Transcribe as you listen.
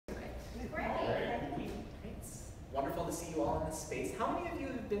to see you all in this space. How many of you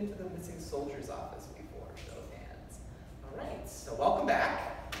have been to the Missing Soldiers office before? Show of hands. All right, so welcome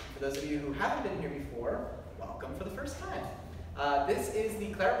back. For those of you who haven't been here before, welcome for the first time. This is the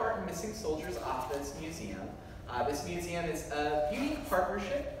Clara Barton Missing Soldiers Office Museum. This museum is a unique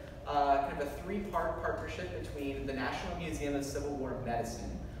partnership, kind of a three-part partnership between the National Museum of Civil War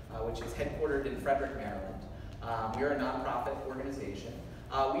Medicine, which is headquartered in Frederick, Maryland. We are a nonprofit organization.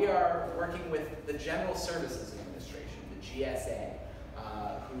 We are working with the General Services Administration, the GSA,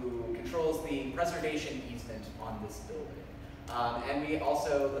 who controls the preservation easement on this building. And we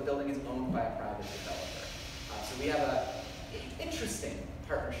also, the building is owned by a private developer. So we have an interesting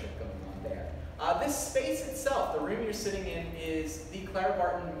partnership going on there. This space itself, the room you're sitting in, is the Clara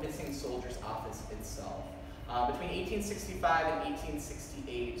Barton Missing Soldiers Office itself. Between 1865 and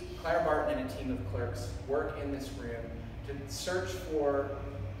 1868, Clara Barton and a team of clerks work in this room to search for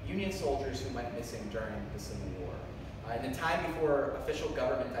Union soldiers who went missing during the Civil War. In the time before official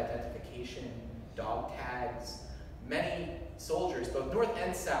government identification, dog tags, many soldiers, both North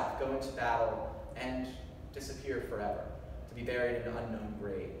and South, go into battle and disappear forever, to be buried in unknown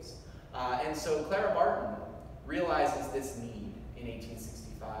graves. And so Clara Barton realizes this need in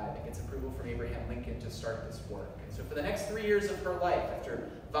 1865 and gets approval from Abraham Lincoln to start this work. And so for the next 3 years of her life, after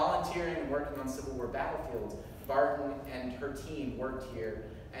volunteering and working on Civil War battlefields, Barton and her team worked here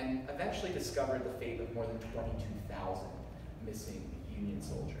and eventually discovered the fate of more than 22,000 missing Union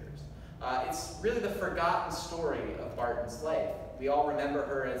soldiers. It's really the forgotten story of Barton's life. We all remember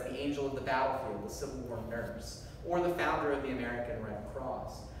her as the angel of the battlefield, the Civil War nurse, or the founder of the American Red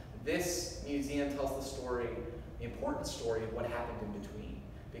Cross. This museum tells the story, the important story of what happened in between.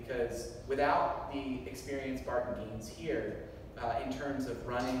 Because without the experience Barton gains here, in terms of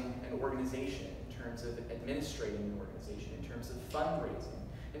running an organization, in terms of administrating an organization, in terms of fundraising,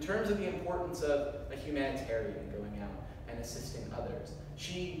 in terms of the importance of a humanitarian going out and assisting others,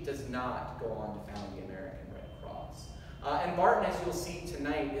 she does not go on to found the American Red Cross. And Barton, as you'll see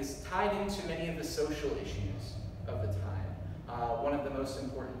tonight, is tied into many of the social issues of the time. One of the most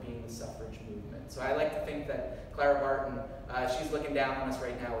important being the suffrage movement. So I like to think that Clara Barton, she's looking down on us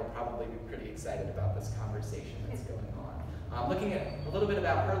right now, will probably be pretty excited about this conversation that's going on. Looking at a little bit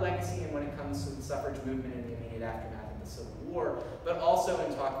about her legacy and when it comes to the suffrage movement in the immediate aftermath of the Civil War, but also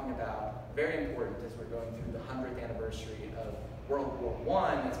in talking about, very important as we're going through the 100th anniversary of World War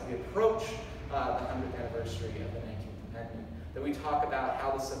I, as we approach the 100th anniversary of the 19th Amendment, that we talk about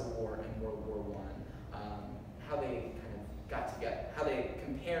how the Civil War and World War I, how they kind of got together, how they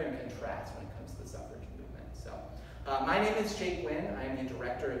compare and contrast when it comes to the suffrage movement. So, my name is Jake Wynn. I am the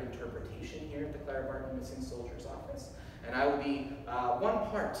Director of Interpretation here at the Clara Barton Missing Soldiers Office, and I will be one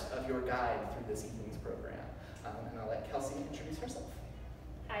part of your guide through this evening's program. And I'll let Kelsey introduce herself.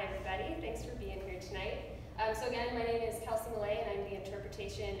 Hi everybody, thanks for being here tonight. So again, my name is Kelsey Millay, and I'm the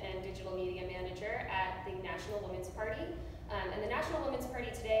Interpretation and Digital Media Manager at the National Women's Party. And the National Women's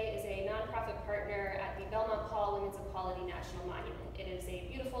Party today is a nonprofit partner at the Belmont Hall Women's Equality National Monument. It is a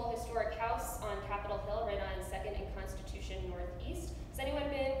beautiful historic house on Capitol Hill, right on 2nd and Constitution Northeast. Has anyone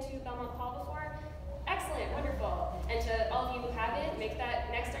been to Belmont Hall before? Excellent, wonderful. And to all of you who haven't, make that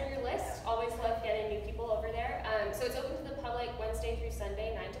next on your list. Always love getting new people over there. So it's open to the public Wednesday through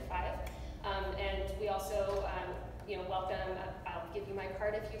Sunday, 9 to 5. And we also welcome, I'll give you my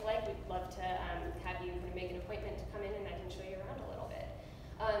card if you'd like. We'd love to have you make an appointment to come in and I can show you around a little bit.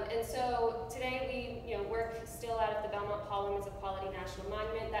 And so today we work still out of the Belmont Hall Women's Equality National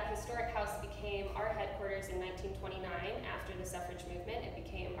Monument. That historic house became our headquarters in 1929 after the suffrage movement. It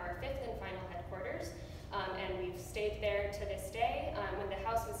became our 5th and final headquarters. And we've stayed there to this day. When the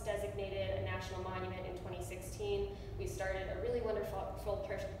house was designated a national monument in 2016, we started a really wonderful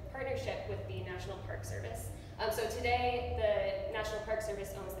partnership with the National Park Service. So today, the National Park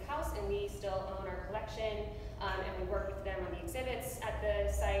Service owns the house, and we still own our collection, and we work with them on the exhibits at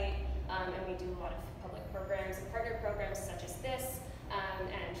the site, and we do a lot of public programs and partner programs such as this,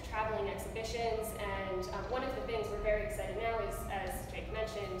 and traveling exhibitions. And one of the things we're very excited now is, as Jake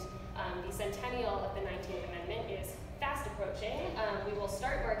mentioned, the centennial of the 19th Amendment is fast approaching. We will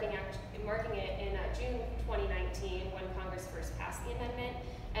start marking it in June 2019 when Congress first passed the amendment,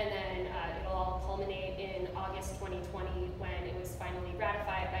 and then it'll all culminate in August 2020 when it was finally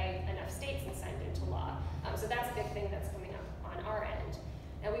ratified by enough states and signed into law. So that's a big thing that's coming up on our end.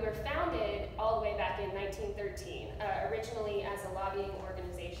 And we were founded all the way back in 1913, originally as a lobbying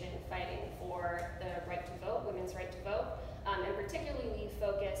organization fighting for the right to vote, women's right to vote, and particularly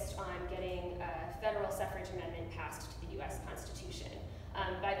focused on getting a federal suffrage amendment passed to the US Constitution.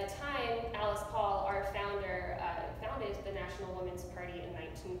 By the time Alice Paul, our founder, founded the National Women's Party in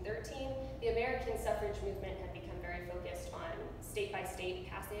 1913, the American American suffrage movement had become very focused on state-by-state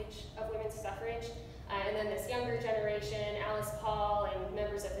passage of women's suffrage. And then this younger generation, Alice Paul and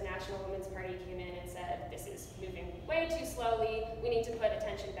members of the National Women's Party came in and said, this is moving way too slowly, we need to put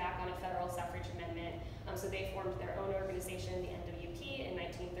attention back on a federal suffrage amendment. So they formed their own organization, the NWP, in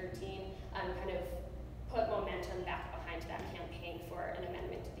 1913, kind of put momentum back behind that campaign for an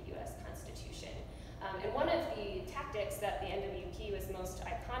amendment to the US Constitution. And one of the tactics that the NWP was most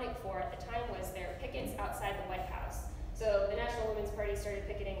iconic for at the time was their pickets outside the White House. So the National Women's Party started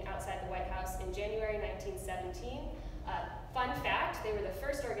picketing outside the White House in January 1917. Fun fact, they were the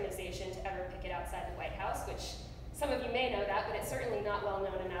first organization to ever picket outside the White House, which some of you may know that, but it's certainly not well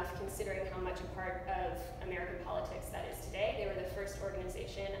known enough considering how much a part of American politics that is today. They were the first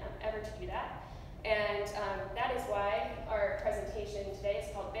organization ever to do that. And that is why our presentation today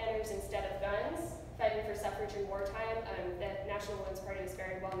is called Banners Instead of Guns, Fighting for Suffrage in Wartime. The National Women's Party was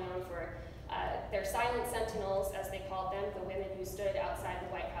very well known for their silent sentinels, as they called them, the women who stood outside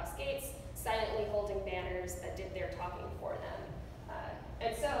the White House gates, silently holding banners that did their talking for them.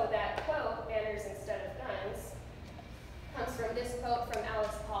 And so that quote, banners instead of guns, comes from this quote from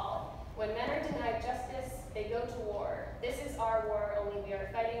Alice Paul. When men are denied justice, they go to war. This is our war, only we are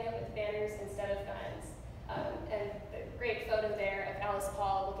fighting it with banners instead of guns. And the great photo there of Alice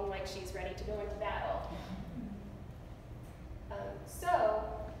Paul looking like she's ready to go into battle. So,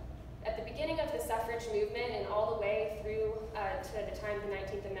 at the beginning of the suffrage movement and all the way through to the time the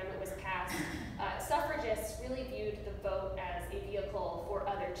 19th Amendment was passed, suffragists really viewed the vote as a vehicle for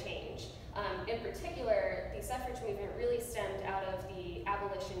other change. In particular, the suffrage movement really stemmed out of the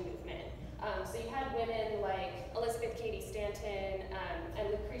abolition movement. So you had women like Elizabeth Cady Stanton and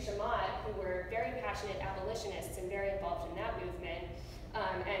Lucretia Mott, who were very passionate abolitionists and very involved in that movement.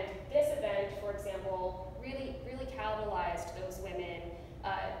 And this event, for example, really catalyzed those women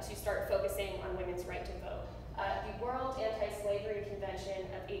to start focusing on women's right to vote. The World Anti-Slavery Convention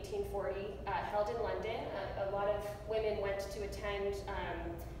of 1840, held in London, a lot of women went to attend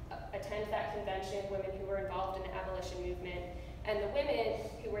that convention, women who were involved in the abolition movement. And the women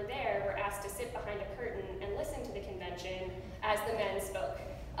who were there were asked to sit behind a curtain and listen to the convention as the men spoke.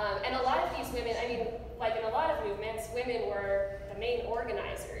 And a lot of these women, I mean, like in a lot of movements, women were the main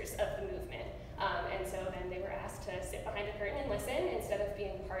organizers of the movement. And so then they were asked to sit behind a curtain and listen instead of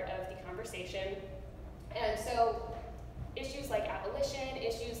being part of the conversation. And so issues like abolition,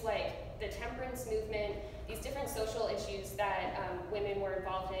 issues like the temperance movement, these different social issues that women were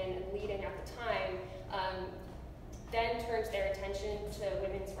involved in and leading at the time, then turned their attention to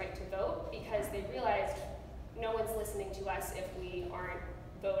women's right to vote because they realized no one's listening to us if we aren't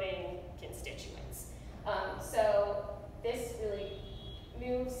voting constituents. So this really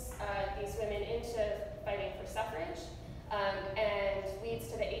moves these women into fighting for suffrage and leads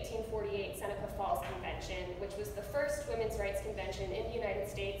to the 1848 Seneca Falls Convention, which was the first women's rights convention in the United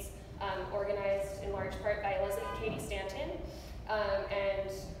States, organized in large part by Elizabeth Cady Stanton.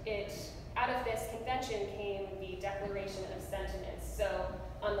 And out of this convention came the Declaration of Sentiments. So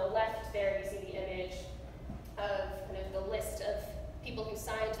on the left there, you see the image of kind of the list of people who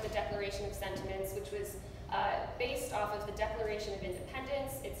signed the Declaration of Sentiments, which was based off of the Declaration of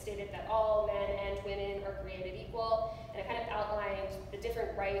Independence. It stated that all men and women are created equal, and it kind of outlined the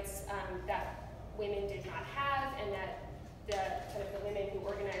different rights that women did not have, and that the women who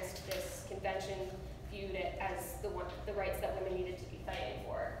organized this convention viewed it as the rights that women needed to be fighting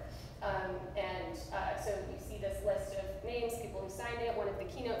for. So you see this list of names, people who signed it. One of the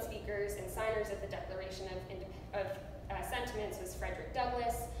keynote speakers and signers of the Declaration of Sentiments was Frederick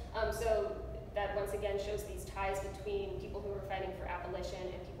Douglass. So that once again shows these ties between people who were fighting for abolition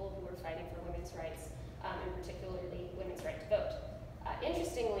and people who were fighting for women's rights, and particularly women's right to vote.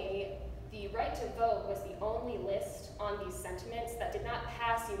 Interestingly, the right to vote was the only list on these sentiments that did not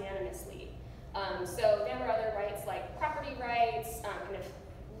pass unanimously. So there were other rights like property rights, kind of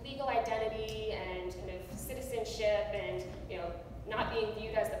legal identity, and kind of citizenship, and not being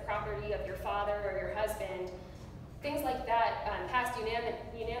viewed as the property of your father or your husband. Things like that passed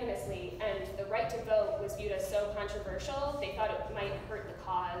unanimously, and the right to vote was viewed as so controversial, they thought it might hurt the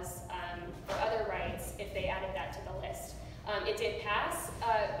cause for other rights if they added that to the list. It did pass,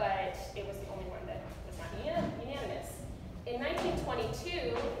 but it was the only one that was not unanimous. In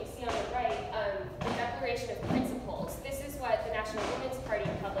 1922, you see on the right, the Declaration of Principles. This is what the National Women's Party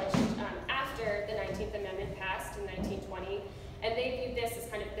published after the 19th Amendment passed in 1920. And they viewed this as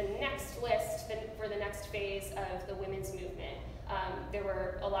kind of the next list for the next phase of the women's movement. There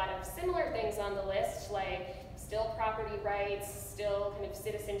were a lot of similar things on the list, like still property rights, still kind of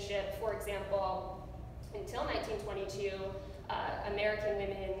citizenship. For example, until 1922, American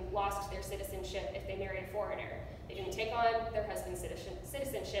women lost their citizenship if they married a foreigner. They didn't take on their husband's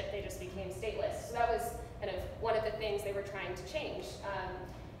citizenship, they just became stateless. So that was kind of one of the things they were trying to change.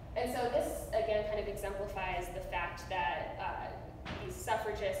 And so this, again, kind of exemplifies the fact that these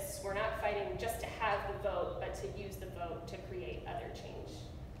suffragists were not fighting just to have the vote, but to use the vote to create other change.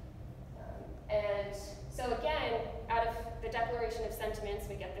 And so again, out of the Declaration of Sentiments,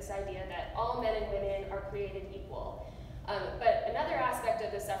 we get this idea that all men and women are created equal. But another aspect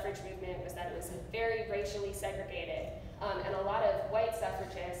of the suffrage movement was that it was very racially segregated, and a lot of white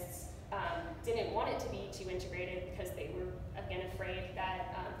suffragists didn't want it to be too integrated because they were, again, afraid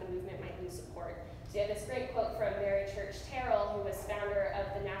that the movement might lose support. So you have this great quote from Mary Church Terrell, who was founder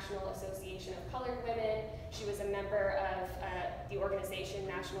of the National Association of Colored Women. She was a member of the organization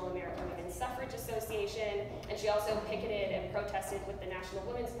National American Women's Suffrage Association, and she also picketed and protested with the National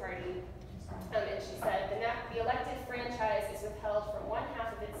Women's Party. And she said, the elected franchise is withheld from one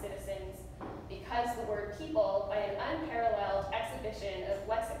half of its citizens because the word people, by an unparalleled exhibition of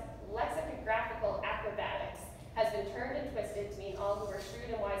lexicographical acrobatics, has been turned and twisted to mean all who were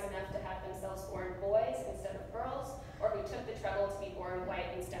shrewd and wise enough to have themselves born boys instead of girls, or who took the trouble to be born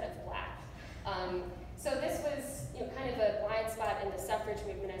white instead of black. So this was, kind of a blind spot in the suffrage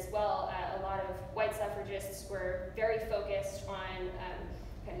movement as well. A lot of white suffragists were very focused on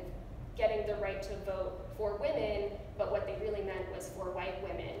kind of getting the right to vote for women, but what they really meant was for white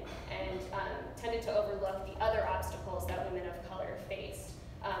women, and tended to overlook the other obstacles that women of color faced,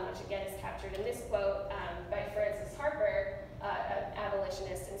 which again is captured in this quote by Frances Harper, an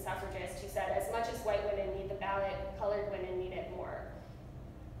abolitionist and suffragist, who said, "As much as white women need the ballot, colored women need it more."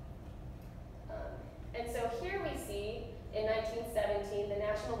 And so here we see, in 1917, the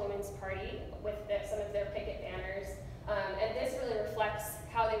National Women's Party with some of their picket banners, and this really reflects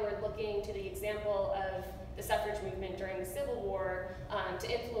how they were looking to the example of the suffrage movement during the Civil War to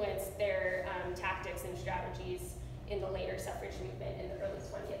influence their tactics and strategies in the later suffrage movement in the early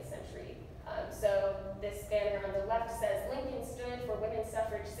 20th century. So this banner on the left says, "Lincoln stood for women's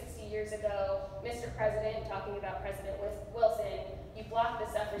suffrage 60 years ago. Mr. President," talking about President Wilson, "you blocked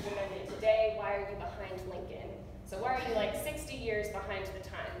the suffrage amendment today. Why are you behind Lincoln?" So why are you like 60 years behind the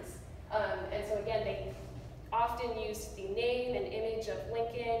times? And so again, they often used the name and image of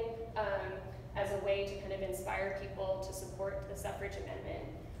Lincoln as a way to kind of inspire people to support the suffrage amendment.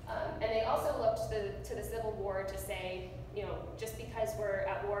 And they also looked to the Civil War to say, just because we're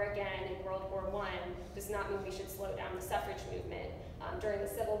at war again in World War I does not mean we should slow down the suffrage movement. During the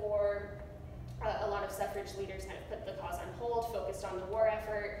Civil War, a lot of suffrage leaders kind of put the cause on hold, focused on the war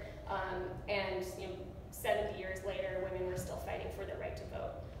effort, and 70 years later, women were still fighting for their right to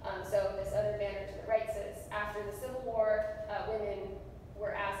vote. So this other banner to the right says, "After the Civil War, women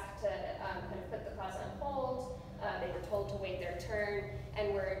were asked to kind of put the cause on hold. They were told to wait their turn,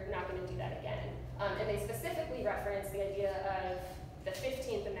 and we're not going to do that again." And they specifically reference the idea of the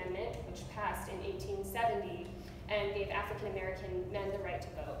 15th Amendment, which passed in 1870, and gave African American men the right to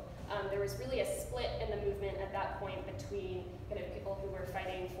vote. There was really a split in the movement at that point between kind of people who were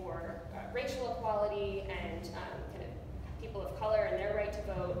fighting for racial equality and kind of people of color and their right to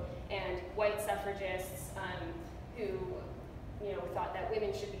vote, and white suffragists who thought that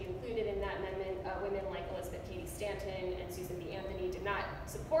women should be included in that amendment. Women like Elizabeth Cady Stanton and Susan B. Anthony did not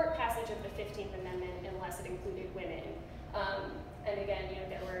support passage of the 15th Amendment unless it included women. And again,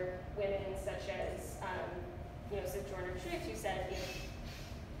 there were women such as Sojourner Truth, who said,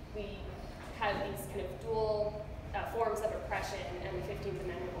 we have these kind of dual forms of oppression, and the 15th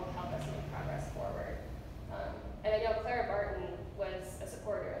Amendment will help us make progress forward. And I know Clara Barton was a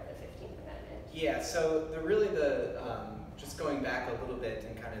supporter of the 15th Amendment. Yeah, so just going back a little bit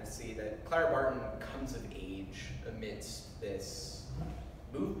and kind of see that Clara Barton comes of age amidst this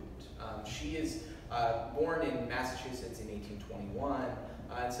movement. She is born in Massachusetts in 1821,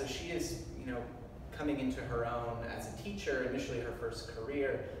 and so she is, coming into her own as a teacher, initially her first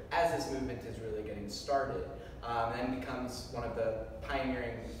career, as this movement is really getting started, and becomes one of the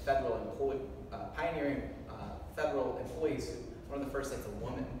pioneering federal employees, one of the first sets of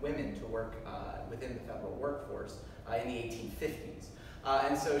women to work within the federal workforce in the 1850s.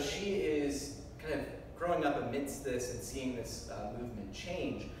 And so she is kind of growing up amidst this and seeing this movement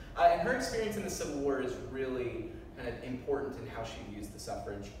change. And her experience in the Civil War is really kind of important in how she views the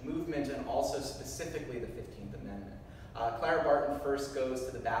suffrage movement, and also specifically the 15th Amendment. Clara Barton first goes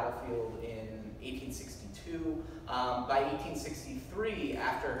to the battlefield in 1862. By 1863,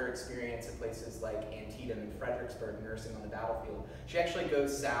 after her experience at places like Antietam and Fredericksburg, nursing on the battlefield, she actually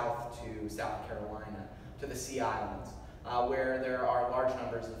goes south to South Carolina, to the Sea Islands. where there are large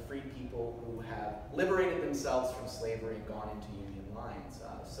numbers of free people who have liberated themselves from slavery and gone into Union lines,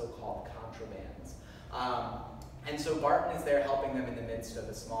 so-called contrabands. And so Barton is there helping them in the midst of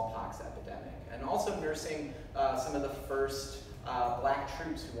a smallpox epidemic, and also nursing some of the first black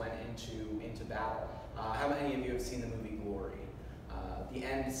troops who went into battle. How many of you have seen the movie Glory? The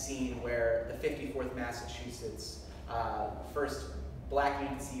end scene where the 54th Massachusetts, first black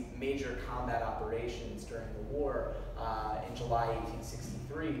agency major combat operations during the war in July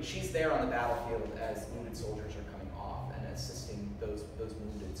 1863. She's there on the battlefield as wounded soldiers are coming off and assisting those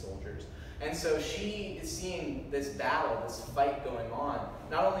wounded soldiers. And so she is seeing this battle, this fight going on,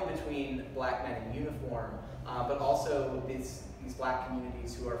 not only between black men in uniform, but also these black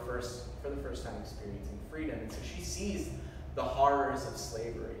communities who are for the first time experiencing freedom. And so she sees the horrors of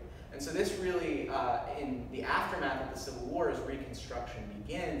slavery. And so this really, in the aftermath of the Civil War, as Reconstruction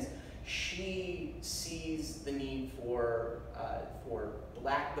begins, she sees the need for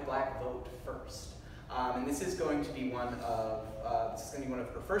the black vote first. And this is going to be one of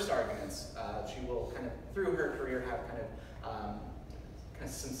her first arguments. She will kind of, through her career, have kind of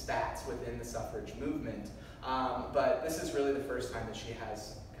some spats within the suffrage movement. But this is really the first time that she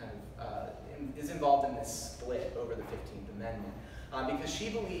has is involved in this split over the 15th Amendment. Because she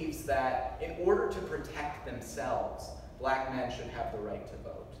believes that in order to protect themselves, black men should have the right to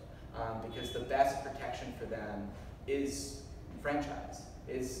vote. Because the best protection for them is franchise,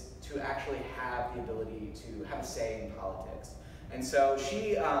 is to actually have the ability to have a say in politics. And so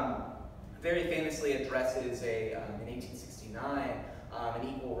she very famously addresses in 1869, an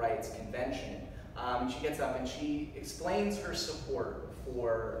equal rights convention. She gets up and she explains her support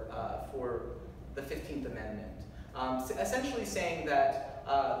for the 15th Amendment, essentially saying that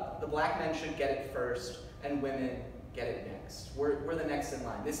the black men should get it first and women get it next. We're the next in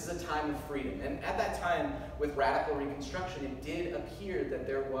line. This is a time of freedom. And at that time, with radical Reconstruction, it did appear that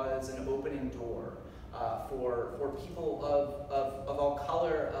there was an opening door for people of all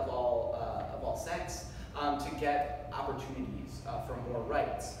color, of all sex, to get opportunities for more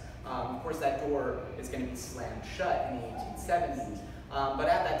rights. Of course, that door is going to be slammed shut in the 1870s, but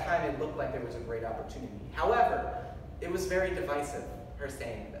at that time it looked like there was a great opportunity. However, it was very divisive, her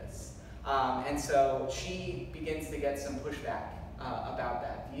saying this. And so she begins to get some pushback about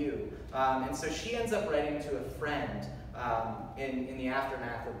that view. And so she ends up writing to a friend in the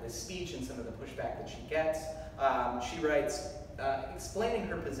aftermath of this speech and some of the pushback that she gets. She writes, explaining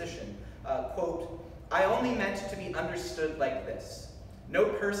her position, quote, "I only meant to be understood like this. No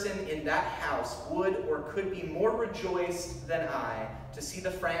person in that house would or could be more rejoiced than I to see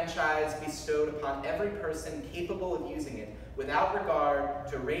the franchise bestowed upon every person capable of using it without regard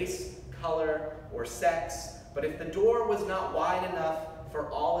to race, color, or sex. But if the door was not wide enough for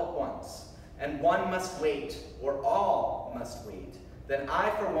all at once, and one must wait, or all must wait, then I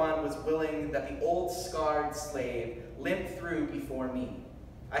for one was willing that the old scarred slave limp through before me.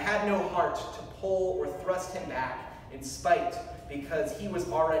 I had no heart to pull or thrust him back in spite, because he was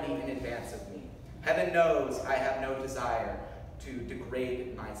already in advance of me. Heaven knows I have no desire to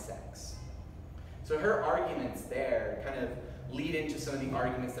degrade my sex." So her arguments there kind of lead into some of the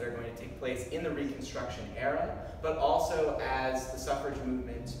arguments that are going to take place in the Reconstruction era, but also as the suffrage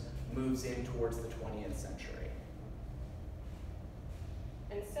movement moves in towards the 20th century.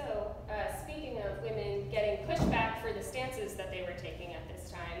 And so, speaking of women getting pushback for the stances that they were taking at this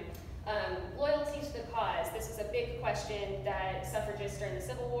time, loyalty to the cause. This was a big question that suffragists during the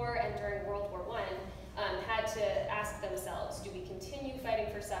Civil War and during World War I had to ask themselves. Do we continue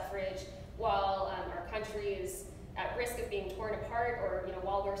fighting for suffrage while our country is at risk of being torn apart, or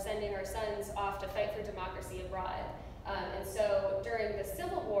while we're sending our sons off to fight for democracy abroad? And so during the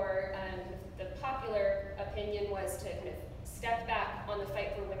Civil War, the popular opinion was to kind of step back on the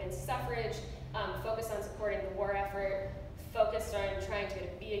fight for women's suffrage, focus on supporting the war effort, focused on trying to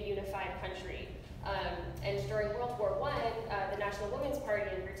be a unified country. And during World War I, the National Women's Party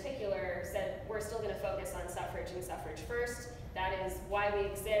in particular said, we're still going to focus on suffrage and suffrage first. That is why we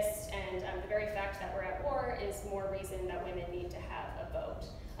exist, and the very fact that we're at war is more reason that women need to have a vote.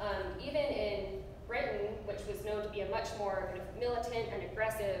 Even in Britain, which was known to be a much more kind of militant and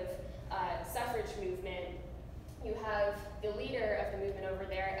aggressive suffrage movement, you have the leader of the movement over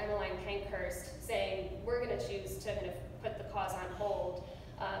there, Emmeline Pankhurst, saying, we're going to choose to kind of put the cause on hold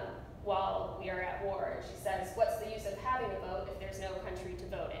while we are at war. And she says, what's the use of having a vote if there's no country to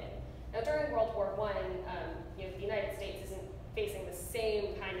vote in? Now, during World War I, the United States isn't facing the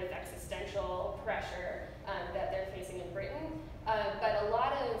same kind of existential pressure that they're facing in Britain, but a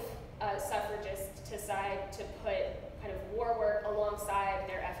lot of suffragists decide to put kind of war work alongside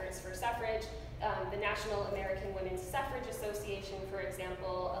their efforts for suffrage. The National American Women's Suffrage Association, for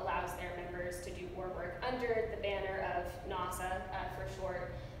example, allows their members to do war work under the banner of NAWSA for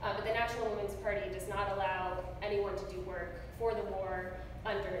short. But the National Women's Party does not allow anyone to do work for the war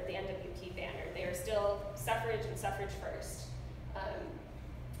under the NWP banner. They are still suffrage and suffrage first.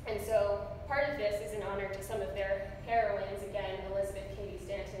 And so part of this is in honor to some of their heroines, again, Elizabeth Cady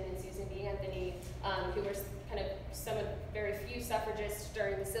Stanton and Susan B. Anthony, who were kind of some of very few suffragists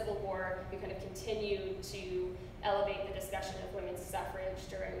during the Civil War who kind of continued to elevate the discussion of women's suffrage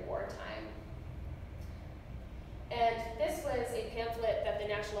during wartime. And this was a pamphlet that the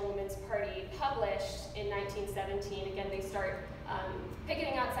National Women's Party published in 1917. Again, they start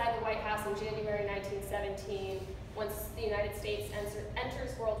picketing outside the White House in January 1917. Once the United States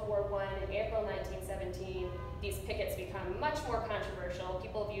enters World War I in April 1917, these pickets become much more controversial.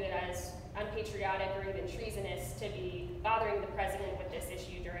 People view it as unpatriotic or even treasonous to be bothering the president with this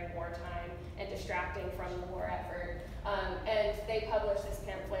issue during wartime and distracting from the war effort. And they published this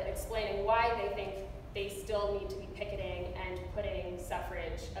pamphlet explaining why they think they still need to be picketing and putting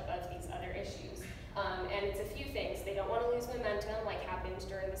suffrage above these other issues. And it's a few things. They don't want to lose momentum like happened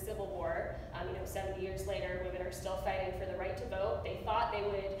during the Civil War. 70 years later, women are still fighting for the right to vote. They thought they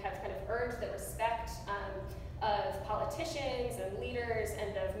would have kind of earned the respect of politicians and leaders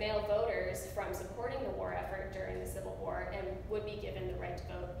and of male voters from supporting the war effort during the Civil War and would be given the right to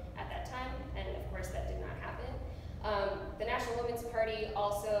vote at that time. And of course, that did not happen. The National Women's Party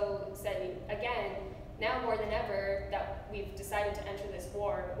also said, again, now more than ever that we've decided to enter this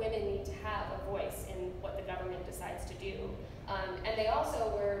war, women need to have a voice in what the government decides to do. And they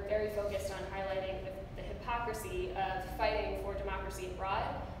also were very focused on highlighting the hypocrisy of fighting for democracy abroad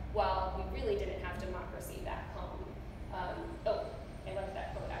while we really didn't have democracy back home. I like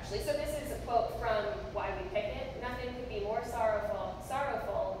that quote actually. So this is a quote from Why We Picket. Nothing could be more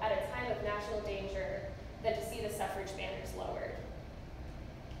sorrowful at a time of national danger than to see the suffrage banners lowered.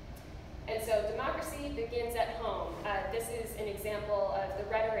 And so democracy begins at home. This is an example of the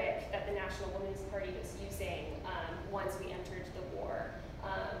rhetoric that the National Women's Party was using once we entered the war.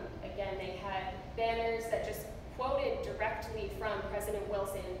 Again, they had banners that just quoted directly from President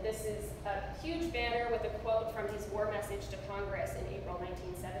Wilson. This is a huge banner with a quote from his war message to Congress in April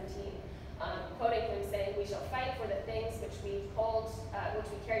 1917, quoting him saying, "We shall fight for the things which we hold, which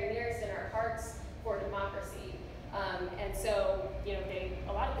we carry nearest in our hearts for democracy." And so,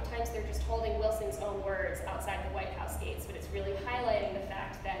 a lot of the times they're just holding Wilson's own words outside the White House gates, but it's really highlighting the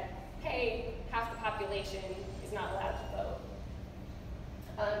fact that, hey, half the population is not allowed to vote.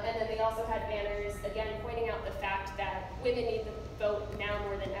 And then they also had banners, again, pointing out the fact that women need to vote now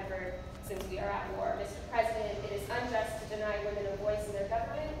more than ever since we are at war. Mr. President, it is unjust to deny women a voice in their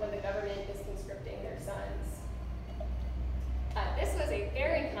government when the government is conscripting their sons. This was a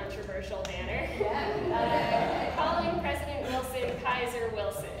very controversial banner, calling President Wilson Kaiser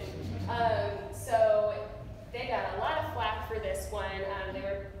Wilson. So they got a lot of flack for this one. They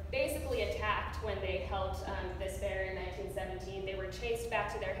were basically attacked when they held this banner in 1917. They were chased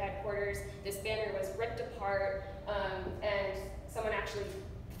back to their headquarters. This banner was ripped apart, and someone actually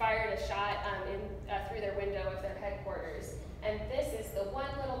fired a shot through their window of their headquarters. And this is the one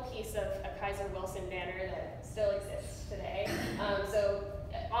little piece of a Kaiser Wilson banner that still exists today. So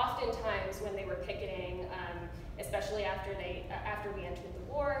oftentimes when they were picketing, especially after we entered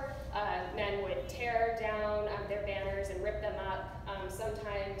the war, men would tear down their banners and rip them up.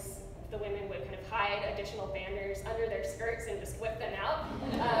 Sometimes the women would kind of hide additional banners under their skirts and just whip them out.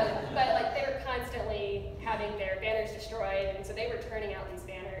 But they were constantly having their banners destroyed, and so they were turning out these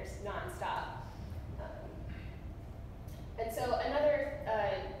banners nonstop. And so another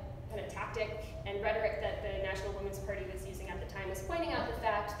kind of tactic and rhetoric that the National Women's Party was using at the time was pointing out the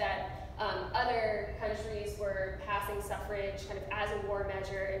fact that other countries were passing suffrage kind of as a war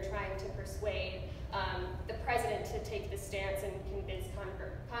measure and trying to persuade the president to take the stance and convince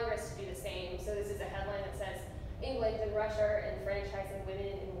Congress to do the same. So this is a headline that says, "England and Russia are enfranchising women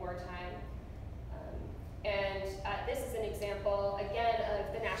in wartime." And this is an example, again,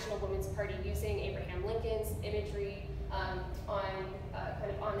 of the National Women's Party using Abraham Lincoln's imagery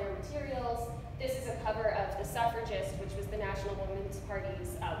on their materials. This is a cover of The Suffragist, which was the National Women's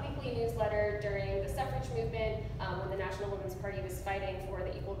Party's weekly newsletter during the suffrage movement, when the National Women's Party was fighting for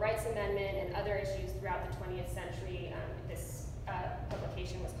the Equal Rights Amendment and other issues throughout the 20th century. This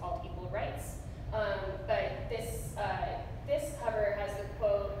publication was called Equal Rights. But this cover has the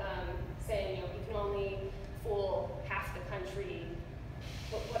quote saying, you can only fool half the country.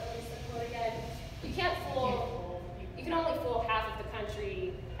 What is the quote again? You can only fool half of the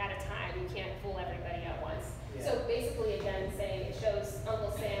country at a time. You can't fool everybody at once. Yeah. So basically, again, saying it shows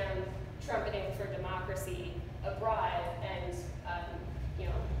Uncle Sam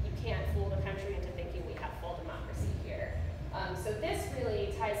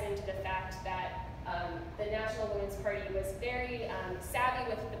the National Women's Party was very savvy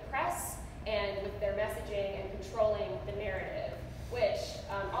with the press and with their messaging and controlling the narrative, which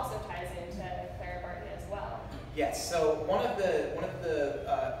also ties into Clara Barton as well. Yes, so one of the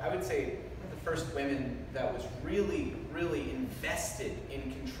I would say one of the first women that was really invested in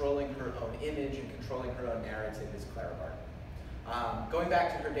controlling her own image and controlling her own narrative is Clara Barton. Going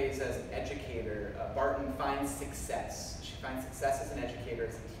back to her days as an educator, Barton finds success. She finds success as an educator,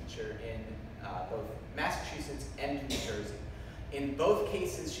 as a teacher in both Massachusetts and New Jersey. In both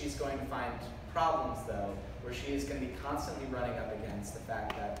cases, she's going to find problems, though, where she is going to be constantly running up against the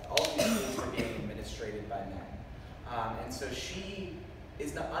fact that all of these schools are being administrated by men. And so she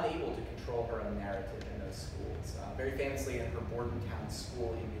is unable to control her own narrative in those schools. Very famously, in her Bordentown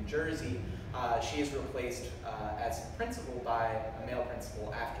school in New Jersey, she is replaced as principal by a male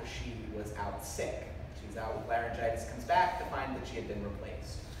principal after she was out sick. She's out with laryngitis, comes back to find that she had been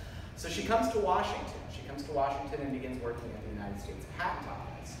replaced. So she comes to Washington. She comes to Washington and begins working at the United States Patent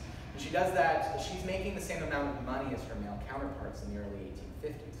Office. When she does that, she's making the same amount of money as her male counterparts in the early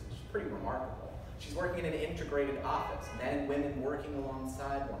 1850s, which is pretty remarkable. She's working in an integrated office, men and women working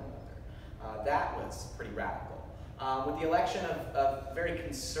alongside one another. That was pretty radical. With the election of a very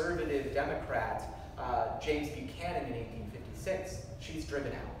conservative Democrat, James Buchanan in 1856, she's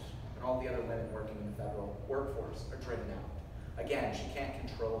driven out, and all the other women working in the federal workforce are driven out. Again, she can't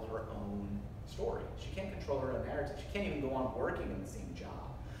control her own story. She can't control her own narrative. She can't even go on working in the same job.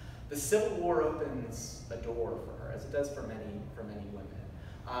 The Civil War opens a door for her, as it does for many women.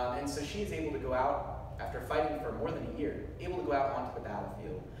 And so she is able to go out, after fighting for more than a year, able to go out onto the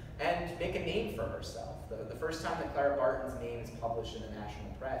battlefield and make a name for herself. The first time that Clara Barton's name is published in the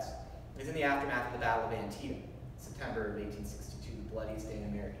national press is in the aftermath of the Battle of Antietam, September of 1862, the bloodiest day in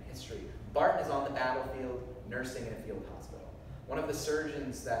American history. Barton is on the battlefield, nursing in a field hospital. One of the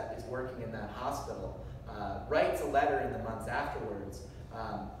surgeons that is working in that hospital writes a letter in the months afterwards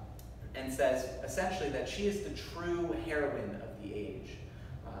and says essentially that she is the true heroine of the age.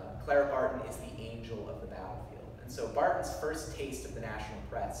 Clara Barton is the angel of the battlefield. And so Barton's first taste of the national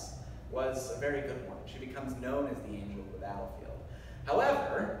press was a very good one. She becomes known as the angel of the battlefield.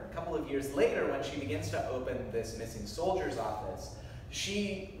 However, a couple of years later, when she begins to open this missing soldiers office,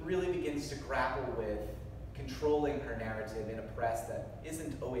 she really begins to grapple with controlling her narrative in a press that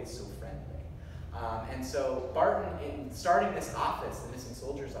isn't always so friendly. And so Barton, in starting this office, the Missing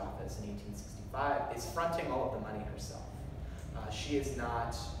Soldiers Office in 1865, is fronting all of the money herself. She is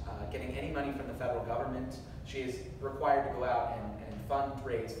not getting any money from the federal government. She is required to go out and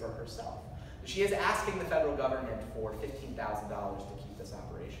fundraise for herself. She is asking the federal government for $15,000 to keep this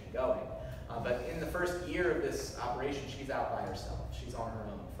operation going. But in the first year of this operation, she's out by herself. She's on her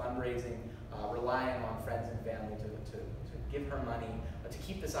own, fundraising, relying on friends and family to give her money to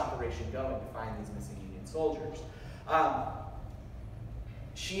keep this operation going, to find these missing Union soldiers.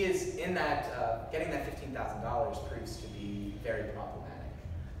 She is in that, getting that $15,000 proves to be very problematic.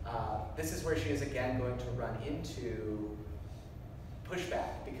 This is where she is again going to run into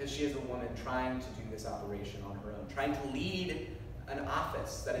pushback, because she is a woman trying to do this operation on her own, trying to lead an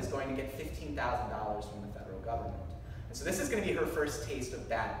office that is going to get $15,000 from the federal government. And so this is going to be her first taste of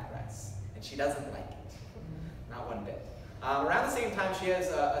bad press, and she doesn't like it, not one bit. Around the same time, she has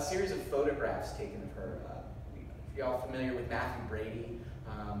a series of photographs taken of her. If you're all familiar with Matthew Brady,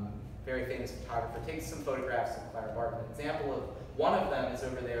 very famous photographer, takes some photographs of Clara Barton. An example of one of them is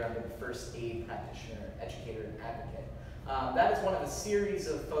over there under the first aid practitioner, educator, and advocate. That is one of a series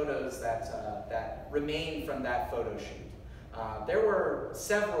of photos that remain from that photo shoot. There were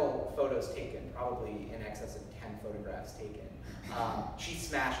several photos taken, probably in excess of 10 photographs taken. She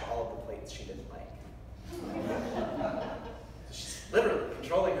smashed all of the plates she didn't like. She's literally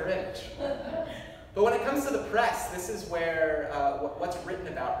controlling her image. But when it comes to the press, this is where what's written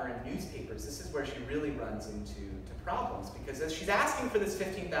about her in newspapers, this is where she really runs into problems, because as she's asking for this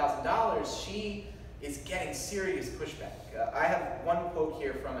 $15,000, she is getting serious pushback. I have one quote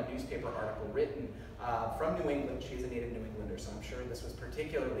here from a newspaper article written from New England. She's a native New Englander, so I'm sure this was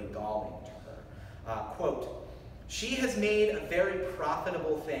particularly galling to her. Quote, "She has made a very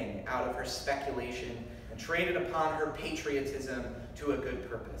profitable thing out of her speculation and traded upon her patriotism to a good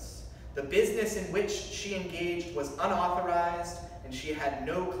purpose. The business in which she engaged was unauthorized, and she had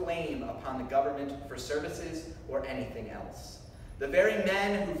no claim upon the government for services or anything else. The very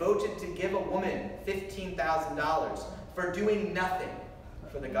men who voted to give a woman $15,000 for doing nothing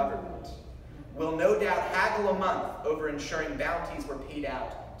for the government will no doubt haggle a month over ensuring bounties were paid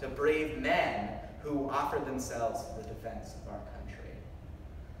out to brave men who offered themselves for the defense of our country."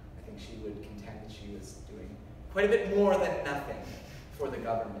 I think she would contend that she was doing quite a bit more than nothing for the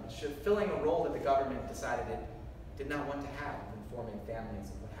government, filling a role that the government decided it did not want to have in informing families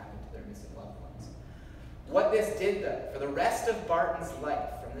of what happened to their missing loved ones. What this did, though, for the rest of Barton's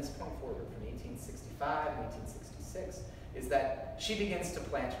life, from this point forward, from 1865 and 1866, is that she begins to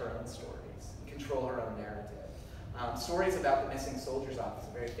plant her own stories and control her own narrative. Stories about the missing soldiers' office,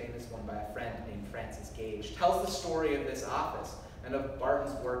 a very famous one by a friend named Francis Gage, tells the story of this office and of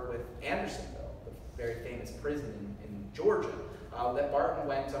Barton's work with Andersonville, the very famous prison in Georgia, that Barton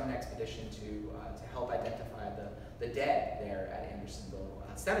went on an expedition to help identify the dead there at Andersonville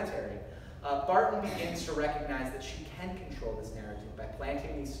Cemetery. Barton begins to recognize that she can control this narrative by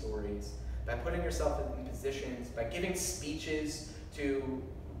planting these stories, by putting herself in positions, by giving speeches to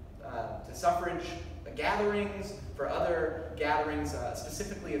suffrage gatherings, for other gatherings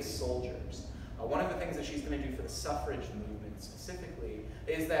specifically of soldiers. One of the things that she's going to do for the suffrage movement specifically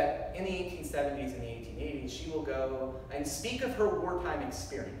is that in the 1870s and the 1880s, she will go and speak of her wartime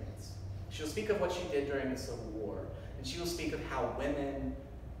experience. She'll speak of what she did during the Civil War, and she will speak of how women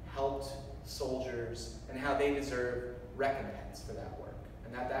helped soldiers and how they deserve recompense for that work,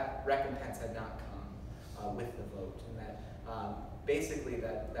 and that recompense had not come with the vote, and that basically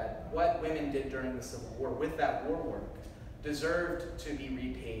that what women did during the Civil War with that war work deserved to be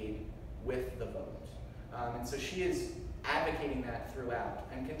repaid with the vote. And so she is advocating that throughout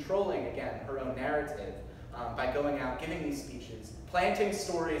and controlling, again, her own narrative by going out, giving these speeches, planting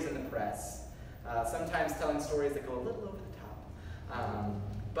stories in the press, sometimes telling stories that go a little over the top.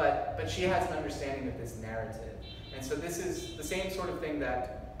 But she has an understanding of this narrative. And so this is the same sort of thing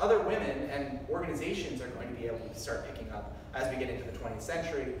that other women and organizations are going to be able to start picking up as we get into the 20th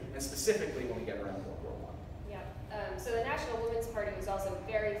century, and specifically when we get around World War I. Yeah, so the National Women's Party was also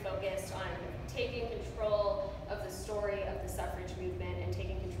very focused on taking control of the story of the suffrage movement and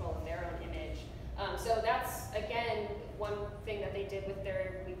taking control of their own image. So that's, again, one thing that they did with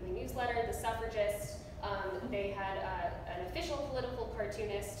their weekly newsletter, The Suffragist. They had an official political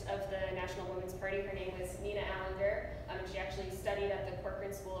cartoonist of the National Women's Party. Her name was Nina Allender. She actually studied at the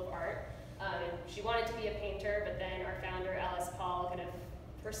Corcoran School of Art. And she wanted to be a painter, but then our founder, Alice Paul, kind of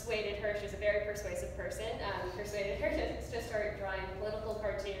persuaded her, she's a very persuasive person, persuaded her to start drawing political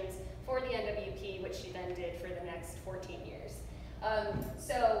cartoons for the NWP, which she then did for the next 14 years.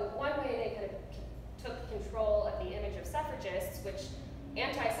 So one way they kind of took control of the image of suffragists, which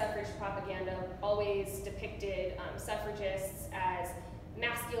anti-suffrage propaganda always depicted suffragists as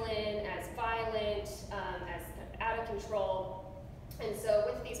masculine, as violent, as out of control. And so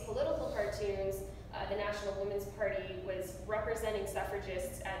with these political cartoons, the National Women's Party was representing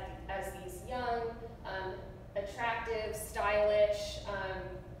suffragists as these young, attractive, stylish,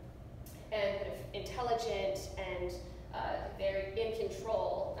 and kind of intelligent and very in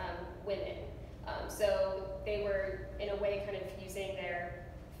control women. So they were, in a way, kind of using their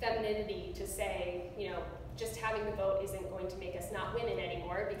femininity to say, you know, just having the vote isn't going to make us not win it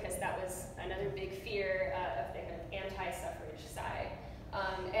anymore, because that was another big fear of the kind of anti-suffrage side.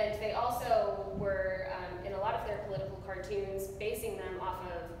 And they also were, in a lot of their political cartoons, basing them off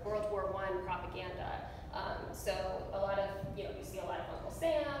of World War I propaganda. So a lot of, you see a lot of Uncle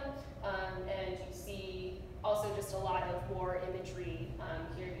Sam, and you see also just a lot of war imagery.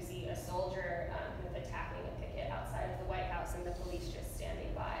 Here you see a soldier kind of attacking a picket outside of the White House and the police just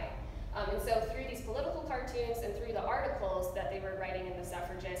standing by. And so through these political cartoons and through the articles that they were writing in The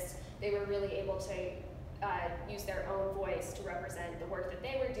Suffragists, they were really able to use their own voice to represent the work that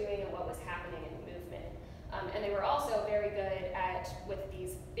they were doing and what was happening in the movement. And they were also very good at, with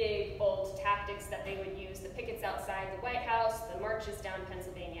these big, bold tactics that they would use, the pickets outside the White House, the marches down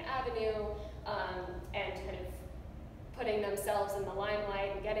Pennsylvania Avenue, and kind of putting themselves in the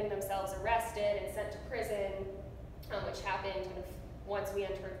limelight and getting themselves arrested and sent to prison, which happened kind of once we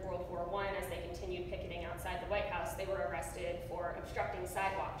entered World War I. As they continued picketing outside the White House, they were arrested for obstructing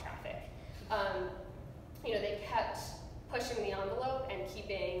sidewalk traffic. They kept pushing the envelope and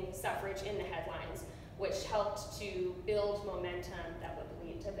keeping suffrage in the headlines, which helped to build momentum that would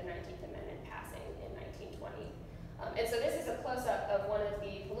lead to the 19th Amendment passing in 1920. And so this is a close-up of one of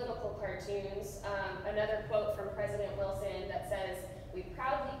the political cartoons. Another quote from President Wilson that says, "We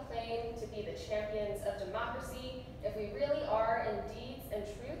proudly claim to be the champions of democracy. If we really are in deeds and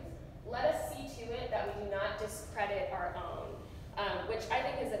truth, let us see to it that we do not discredit our own." Which I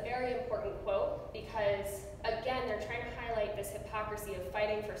think is a very important quote, because again, they're trying to highlight this hypocrisy of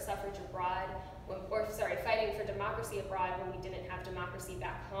fighting for suffrage abroad, fighting for democracy abroad when we didn't have democracy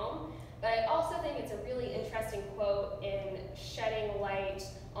back home. But I also think it's a really interesting quote in shedding light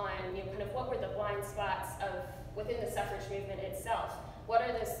on kind of what were the blind spots within the suffrage movement itself. What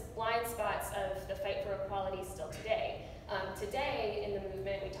are the blind spots of the fight for equality still today? Today in the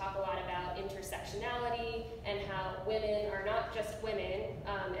movement, we talk a lot about intersectionality and how women are not just women,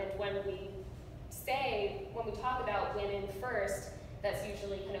 and when we talk about women first, that's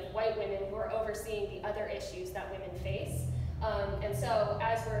usually kind of white women who are overseeing the other issues that women face. And so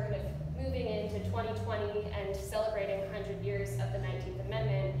as we're kind of moving into 2020 and celebrating 100 years of the 19th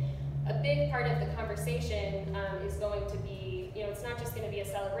Amendment, a big part of the conversation is going to be, it's not just going to be a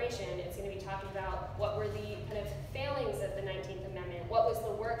celebration, it's going to be talking about what were the kind of failings of the 19th Amendment, what was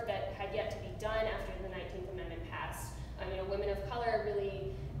the work that had yet to be done after the 19th Amendment passed. Women of color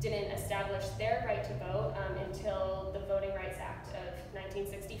really didn't establish their right to vote until the Voting Rights Act of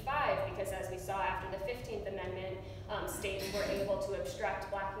 1965, because as we saw after the 15th Amendment, states were able to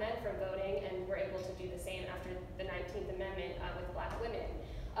obstruct black men from voting and were able to do the same after the 19th Amendment with black women.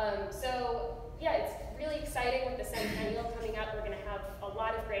 So yeah, it's really exciting with the centennial coming up. We're going to have a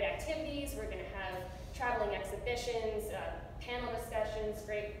lot of great activities. We're going to have traveling exhibitions, panel discussions,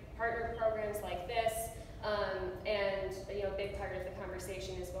 great partner programs like this. And a big part of the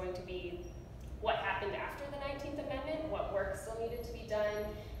conversation is going to be what happened after the 19th Amendment, what work still needed to be done,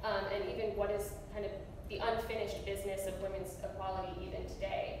 and even what is kind of the unfinished business of women's equality even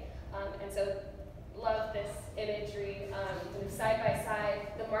today. And so love this imagery, side by side,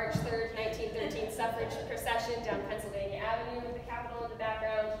 the March 3rd, 1913 suffrage procession down Pennsylvania Avenue with the Capitol in the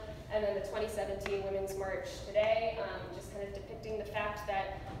background, and then the 2017 Women's March today, just kind of depicting the fact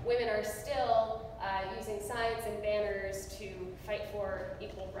that women are still using signs and banners to fight for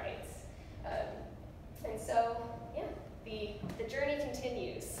equal rights. And so, yeah, the journey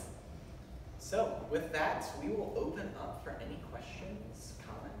continues. So with that, we will open up for any questions,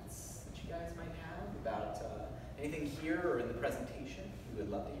 comments that you guys might have about anything here or in the presentation. We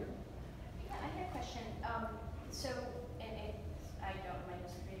would love to hear. Yeah, I had a question. I don't mind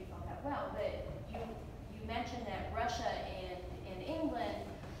disagree on that well, but you mentioned that Russia and England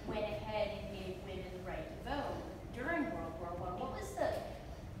went ahead and gave women the right to vote during World War I.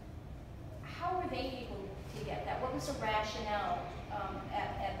 How were they able to get that? What was the rationale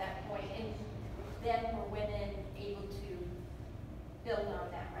at that point? And then were women able to build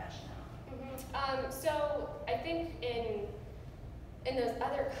on that rationale? So I think in those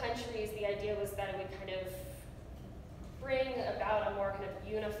other countries, the idea was that it would kind of bring about a more kind of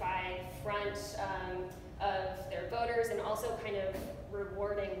unified front of their voters, and also kind of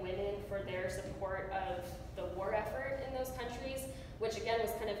rewarding women for their support of the war effort in those countries, which again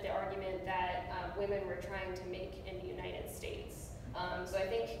was kind of the argument that women were trying to make in the United States. So I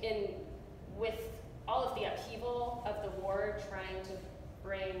think with all of the upheaval of the war, trying to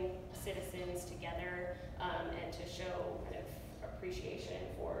bring citizens together and to show kind of appreciation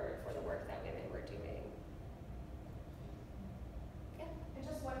for the work that women were doing. Yeah. And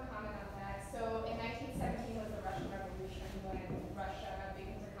just one comment on that. So in 1917 was the Russian Revolution, when Russia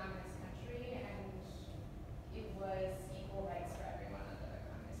became a communist country, and it was equal rights for everyone under the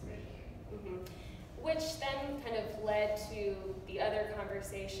communist regime. Mm-hmm. Which then kind of led to the other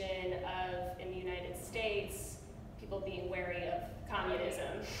conversation of, in the United States, people being wary of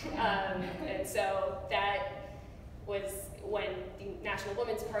communism. And so that was when the National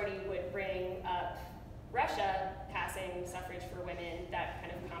Women's Party would bring up Russia passing suffrage for women, that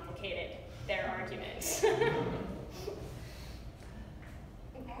kind of complicated their argument. After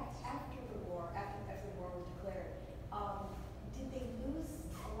the war was declared, did they lose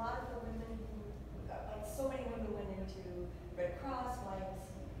a lot of the women who, like so many women went into Red Cross,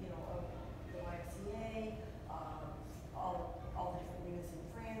 the YMCA, all the different units in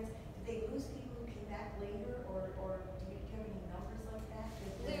France? Did they lose people who came back later, or do you have any numbers like that?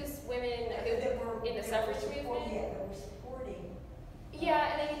 Lose women that were in the suffrage movement? Yeah, that were supporting.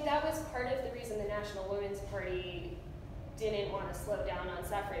 Yeah, and I mean that was part of the reason the National Women's Party didn't want to slow down on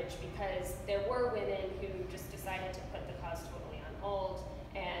suffrage, because there were women who just decided to put the cause totally on hold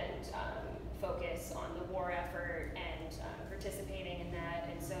and focus on the war effort and participating in that.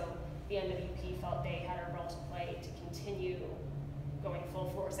 And so the NWP felt they had a role to play to continue going full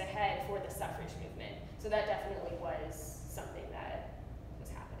force ahead for the suffrage movement. So that definitely was something that was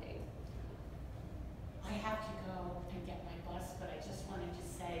happening. I have to go and get my bus, but I just wanted to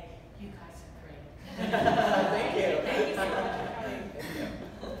say, you guys are great. Thank you. Thank you so much for coming. Thank you.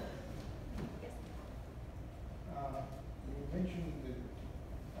 Yes. You mentioned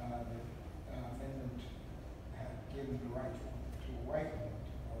that the amendment had given the right to white women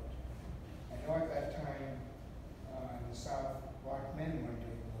to vote. I know at that time in the South, black men weren't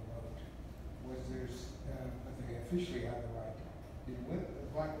able to vote. But they officially had the right.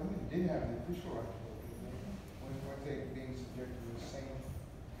 Black women did have the official right to vote, didn't they? Weren't they being subjected to the same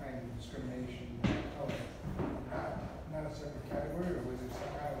kind of discrimination and color? Not a a separate category, or was it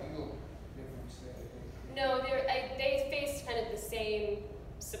some kind of legal difference that they? No, they faced kind of the same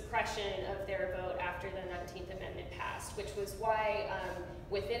suppression of their vote after the 19th Amendment passed, which was why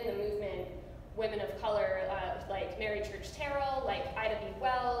within the movement, women of color like Mary Church Terrell, like Ida B.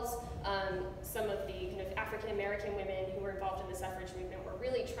 Wells, some of the kind of African American women who were involved in the suffrage movement were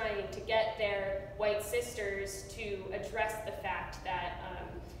really trying to get their white sisters to address the fact that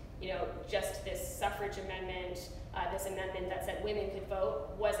just this suffrage amendment, this amendment that said women could vote,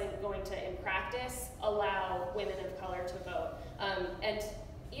 wasn't going to, in practice, allow women of color to vote. And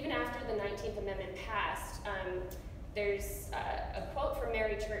even after the 19th Amendment passed, there's a quote from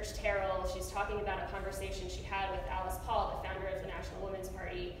Mary Church Terrell. She's talking about a conversation she had with Alice Paul, the founder of the National Women's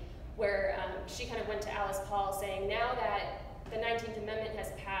Party, where she kind of went to Alice Paul saying, now that the 19th Amendment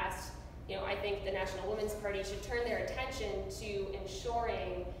has passed, I think the National Women's Party should turn their attention to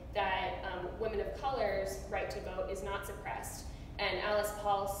ensuring that women of color's right to vote is not suppressed. And Alice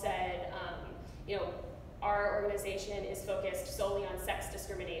Paul said, our organization is focused solely on sex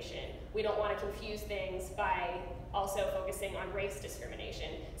discrimination. We don't want to confuse things by also focusing on race discrimination.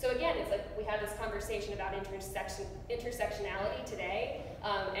 So again, it's like we have this conversation about intersectionality today,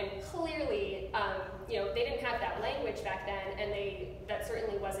 and clearly, they didn't have that language back then, and that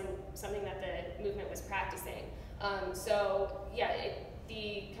certainly wasn't something that the movement was practicing.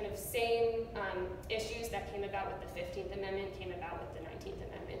 The kind of same issues that came about with the 15th Amendment came about with the 19th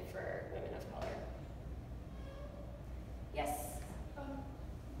Amendment for women of color. Yes?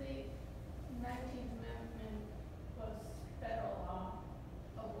 The 19th Amendment was federal law.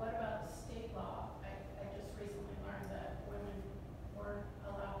 What about state law? I just recently learned that women weren't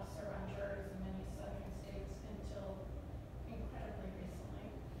allowed to serve on juries in many southern states until incredibly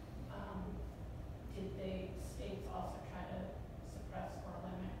recently. Did the states also try to suppress or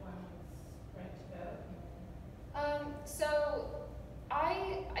limit women's right to vote?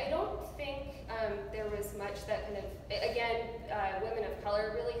 I don't think there was much that kind of, again, women of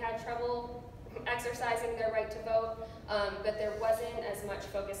color really had trouble exercising their right to vote, but there wasn't as much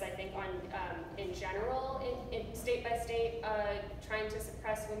focus, I think, on, in general, in state by state, trying to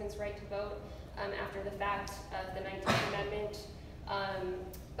suppress women's right to vote after the fact of the 19th Amendment.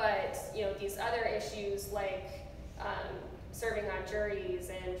 But these other issues like serving on juries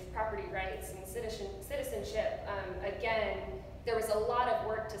and property rights and citizenship, again, there was a lot of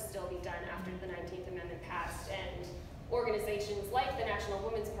work to still be done after the 19th Amendment passed, and organizations like the National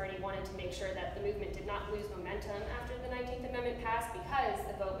Women's Party wanted to make sure that the movement did not lose momentum after the 19th Amendment passed, because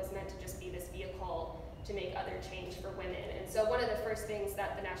the vote was meant to just be this vehicle to make other change for women. And so one of the first things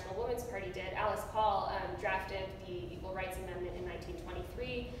that the National Women's Party did, Alice Paul drafted the Equal Rights Amendment in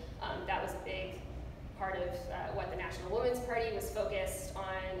 1923. That was a big part of what the National Women's Party was focused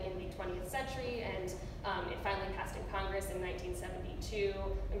on in the 20th century, and it finally passed in Congress in 1972.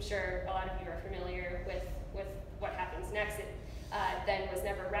 I'm sure a lot of you are familiar with what happens next. It then was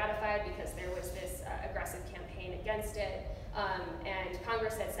never ratified because there was this aggressive campaign against it, and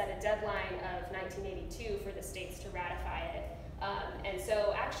Congress had set a deadline of 1982 for the states to ratify it. And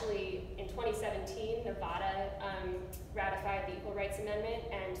so actually in 2017, Nevada ratified the Equal Rights Amendment,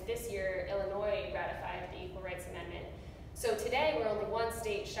 and this year Illinois ratified the Equal Rights Amendment. So today we're only one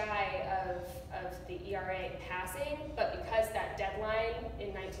state shy of the ERA passing, but because that deadline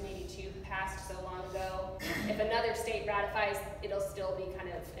in 1982 passed so long ago, if another state ratifies, it'll still be kind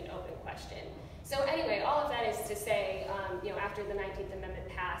of an open question. So anyway, all of that is to say, after the 19th Amendment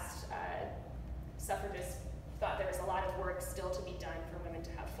passed, suffragists thought there was a lot of work still to be done for women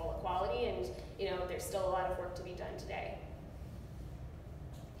to have full equality, and there's still a lot of work to be done today.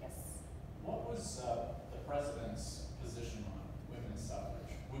 Yes? What was the president's position on women's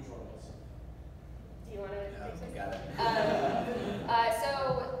suffrage? Woodrow Wilson. Do you want to take this? Got it.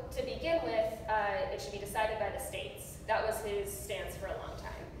 So to begin with, it should be decided by the states. That was his stance for a long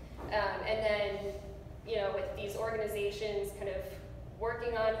time. And then, with these organizations kind of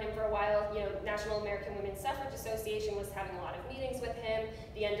working on him for a while, National American Women's Suffrage Association was having a lot of meetings with him.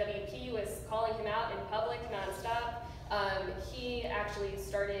 The NWP was calling him out in public nonstop. He actually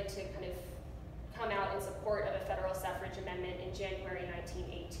started to kind of come out in support of a federal suffrage amendment in January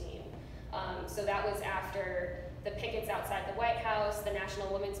 1918. So that was after the pickets outside the White House, the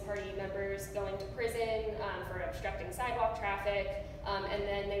National Women's Party members going to prison for obstructing sidewalk traffic, and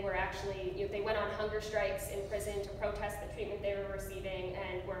then they were actually, they went on hunger strikes in prison to protest the treatment they were receiving,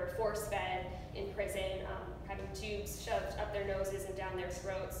 and were force-fed in prison, having tubes shoved up their noses and down their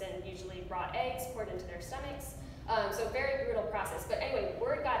throats, and usually raw eggs poured into their stomachs. So very brutal process. But anyway,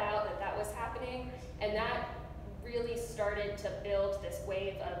 word got out that that was happening, and that really started to build this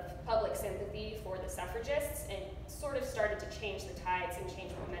wave of public sympathy for the suffragists and sort of started to change the tides and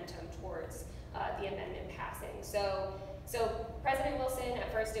change momentum towards the amendment passing. So President Wilson,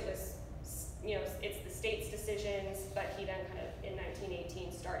 at first it was, it's the state's decisions, but he then kind of, in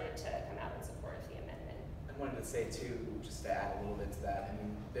 1918, started to come out in support of the amendment. I wanted to say too, just to add a little bit to that, I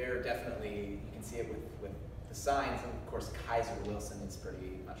mean, there definitely, you can see it with the signs, and of course Kaiser Wilson is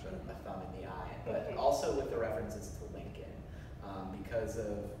pretty much a thumb in the eye, but also with the references to Lincoln, because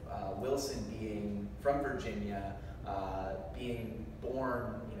of Wilson being from Virginia, being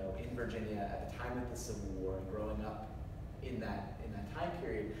born, in Virginia at the time of the Civil War, and growing up in that time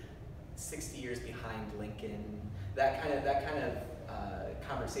period, 60 years behind Lincoln, that kind of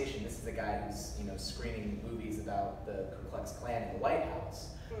conversation. This is a guy who's screening movies about the Ku Klux Klan in the White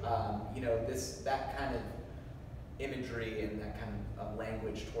House. That kind of imagery and that kind of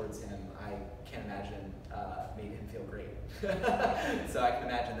language towards him, I can't imagine made him feel great. So I can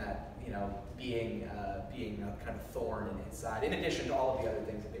imagine that being a kind of thorn in his side, in addition to all of the other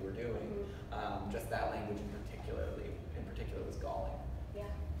things that they were doing. Just that language in particular was galling. Yeah.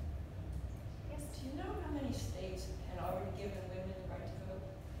 Yes. Do you know how many states had already given women the right to vote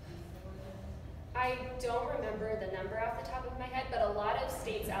before then? I don't remember the number off the top of my head, but a lot of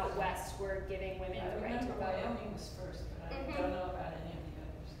states out west were giving women the right to vote. Wyoming was first, but I don't know about any of the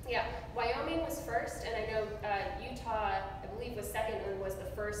others. Yeah, Wyoming was first, and I know Utah, I believe, was second and was the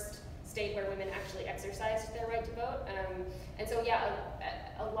first state where women actually exercised their right to vote. And so, yeah,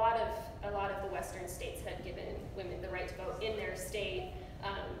 a lot of the western states had given women the right to vote in their state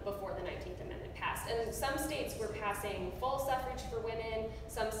before the 19th Amendment passed. And some states were passing full suffrage for women.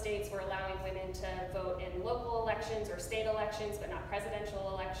 Some states were allowing women to vote in local elections or state elections, but not presidential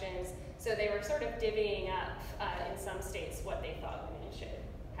elections. So they were sort of divvying up in some states what they thought women should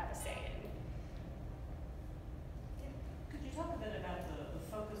have a say in. Could you talk a bit about the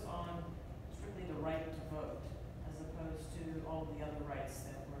focus on strictly the right to vote, as opposed to all the other rights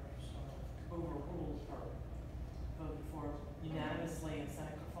that were sort of overruled or voted for unanimously in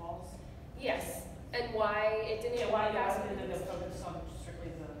Seneca Falls? Yes, and why it didn't. Yeah, why did they focus on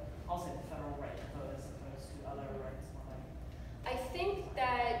strictly I'll say the federal right to vote as opposed to other rights? I think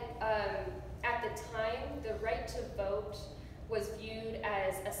that at the time, the right to vote was viewed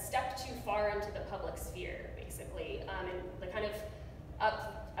as a step too far into the public sphere, basically, and the kind of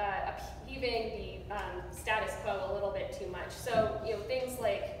upheaving the status quo a little bit too much. So, things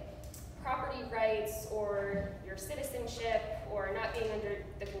like property rights or your citizenship or not being under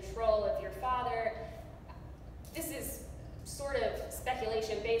the control of your father, this is sort of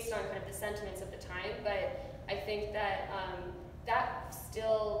speculation based on kind of the sentiments of the time, but I think that that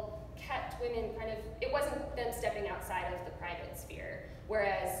still kept women kind of, it wasn't them stepping outside of the private sphere,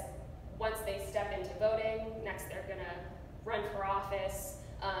 whereas once they step into voting, next they're gonna run for office,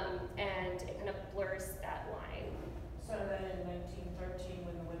 and it kind of blurs that line. So then in 1913,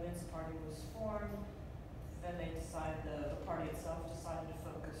 when the Women's Party was formed, then they decided, the party itself decided to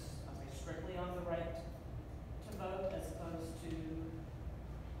focus strictly on the right to vote as opposed to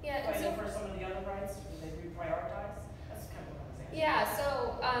fighting for some of the other rights. Did they reprioritize? That's kind of what I was asking. Yeah,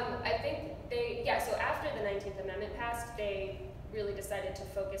 so I think so after the 19th Amendment passed, they really decided to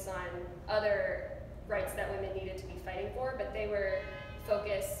focus on other rights that women needed to be fighting for, but they were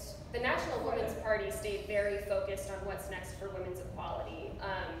focused, the National Women's Party stayed very focused on what's next for women's equality,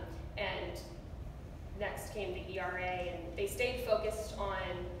 and next came the ERA, and they stayed focused on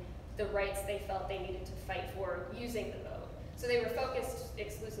the rights they felt they needed to fight for using the vote. So they were focused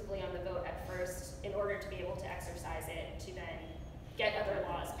exclusively on the vote at first in order to be able to exercise it, to then get other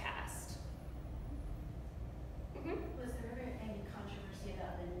laws passed. Was there ever any controversy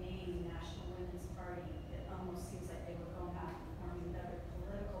about the name National Women's Party? It almost seems like they were going back and forming another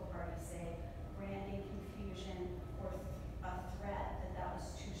political party, say, branding confusion or a threat that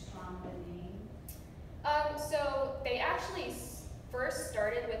was too strong of a name? So they actually first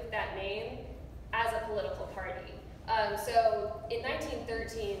started with that name as a political party. So in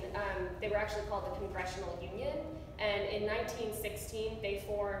 1913, they were actually called the Congressional Union, and in 1916, they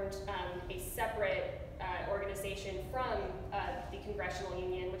formed a separate organization from the Congressional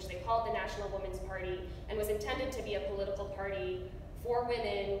Union, which they called the National Women's Party, and was intended to be a political party for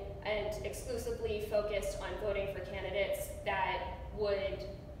women and exclusively focused on voting for candidates that would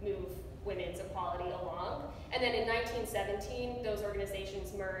move women's equality along. And then in 1917, those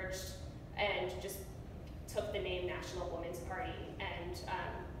organizations merged and just took the name National Women's Party, and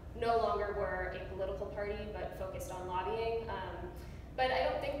no longer were a political party, but focused on lobbying. But I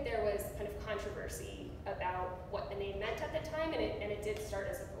don't think there was kind of controversy about what the name meant at the time, and it did start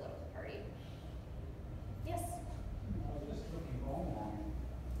as a political party. Yes?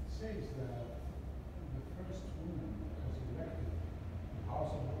 says that the first woman that was elected in the House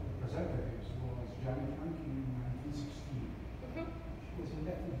of Representatives was Janet Rankin in 1916. She was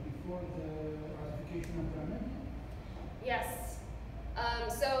elected before the ratification of the amendment. Yes.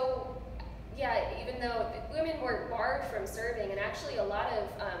 So, yeah, even though women were barred from serving, and actually a lot of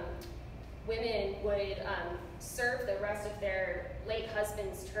women would serve the rest of their late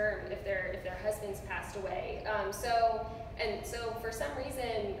husband's term if their husbands passed away. So for some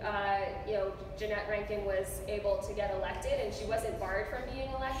reason, Jeanette Rankin was able to get elected, and she wasn't barred from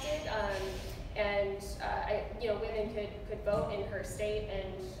being elected. Women could vote in her state,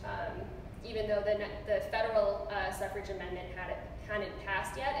 and even though the federal suffrage amendment hadn't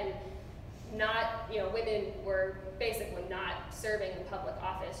passed yet, and women were basically not serving in public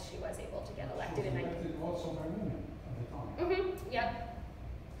office, she was able to get elected in 19. Elected also by women at the time. Yep.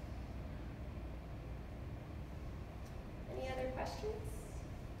 Any other questions?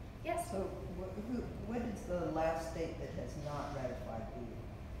 Yes. So what is the last state that has not ratified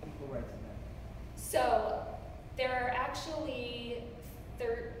the Equal Rights Amendment? So there are actually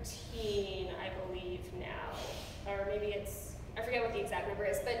 13, I believe now, or maybe I forget what the exact number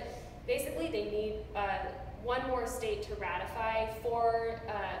is, but basically they need one more state to ratify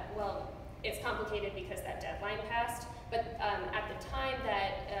it's complicated because that deadline passed, but at the time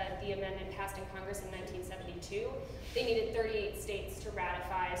that the amendment passed in Congress in 1972, they needed 38 states to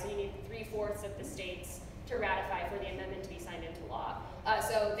ratify, so you need 3/4 of the states to ratify for the amendment to be signed into law.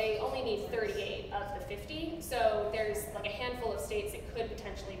 So they only need 38 of the 50, so there's like a handful of states it could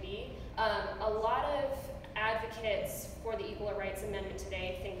potentially be. A lot of advocates for the Equal Rights Amendment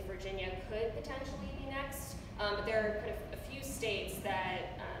today think Virginia could potentially be next, but there are kind of a few states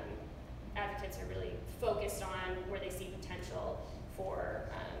that advocates are really focused on where they see potential for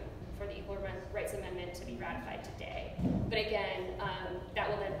the Equal Rights Amendment to be ratified today. But again, that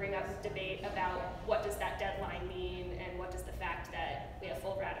will then bring up debate about what does that deadline mean, and what does the fact that we have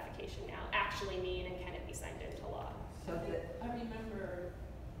full ratification now actually mean, and can it be signed into law? So I remember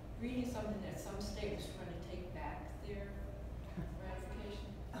reading something that some state was trying to take back their ratification.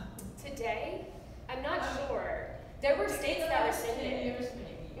 Today? I'm not sure. There were states that rescinded 10 it. years maybe.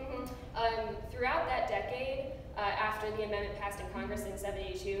 Throughout that decade, after the amendment passed in Congress in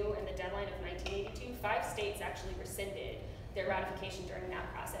 72 and the deadline of 1982, 5 states actually rescinded their ratification during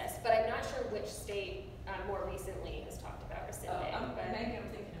that process. But I'm not sure which state more recently has talked about rescinding. Maybe I'm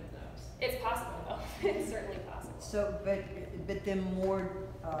thinking of those. It's possible, though. It's certainly possible. So, but then more,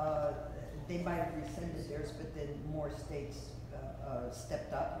 they might have rescinded theirs, but then more states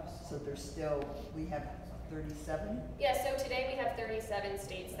stepped up. So there's still, we have 37? Yeah, so today we have 37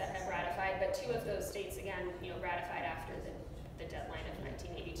 states that have ratified, but 2 of those states, again, ratified after the deadline of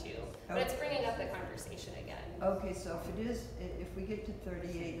 1982. But it's bringing up the conversation again. Okay, so if we get to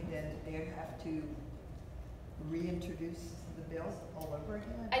 38, then they have to reintroduce the bill all over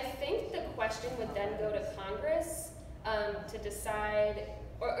again? I think the question would then go to Congress to decide,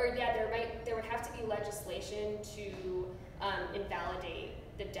 there would have to be legislation to invalidate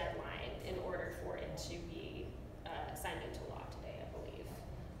the deadline in order for it to be signed into law today, I believe.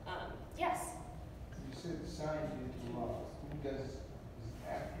 Yes? You said signed into law. Who does,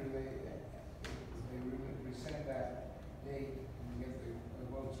 after they rescind that date and get the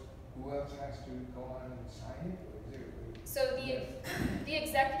votes, who else has to go on and sign it? Or is there, So the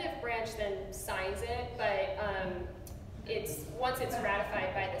executive branch then signs it, but once it's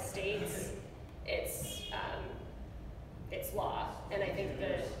ratified by the states, it's law. And I think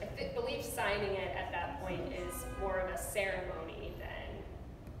believe signing it at that point is more of a ceremony than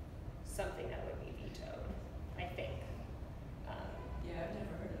something that would be vetoed, I think. Yeah, I've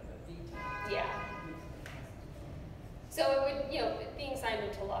never heard of a veto. Yeah. So it would, being signed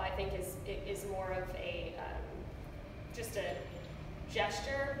into law, I think is more of a just a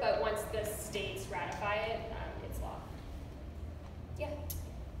gesture. But once the states ratify it, it's law. Yeah.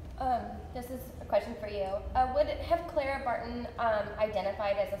 This is a question for you. Have Clara Barton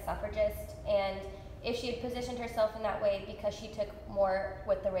identified as a suffragist, and if she had positioned herself in that way because she took more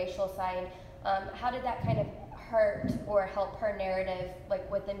with the racial side, how did that kind of hurt or help her narrative,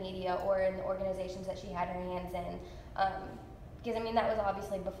 like with the media or in the organizations that she had her hands in? Because I mean, that was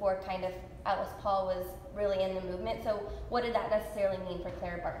obviously before kind of Alice Paul was really in the movement. So what did that necessarily mean for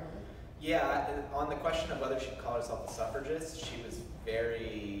Clara Barton? Yeah, on the question of whether she'd call herself a suffragist, she was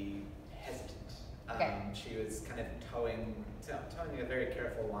very hesitant. Okay. She was kind of towing a very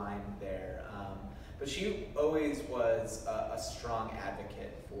careful line there. But she always was a strong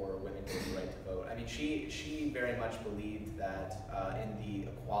advocate for women getting the right to vote. I mean, she very much believed that in the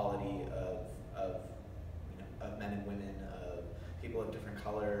equality of men and women, of people of different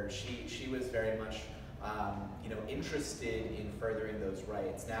colors. She was very much interested in furthering those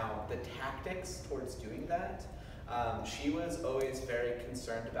rights. Now, the tactics towards doing that, she was always very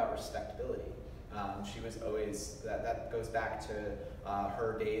concerned about respectability. She was always, that goes back to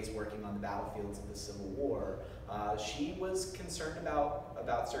her days working on the battlefields of the Civil War. She was concerned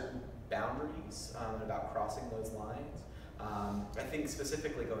about certain boundaries and about crossing those lines. I think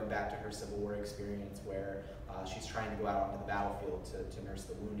specifically going back to her Civil War experience where she's trying to go out onto the battlefield to nurse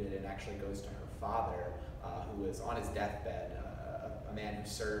the wounded and actually goes to her father, who was on his deathbed, a man who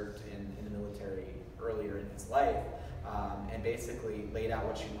served in the military earlier in his life, and basically laid out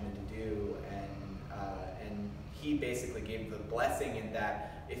what she wanted to do, and he basically gave the blessing in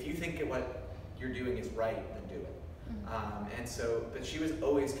that if you think what you're doing is right, then do it. And so, but she was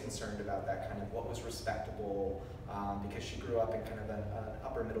always concerned about that kind of what was respectable, because she grew up in kind of an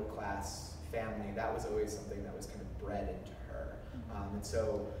upper middle class family. That was always something that was kind of bred into her. And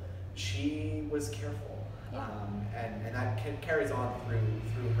so she was careful, and that carries on through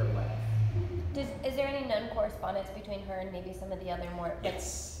her life. Is there any known correspondence between her and maybe some of the other more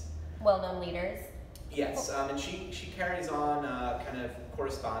well-known leaders? Yes, and she carries on kind of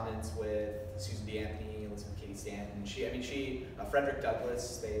correspondence with Susan B. Anthony, Elizabeth Cady Stanton. Frederick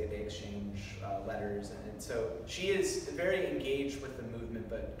Douglass. They exchange letters, and so she is very engaged with the movement,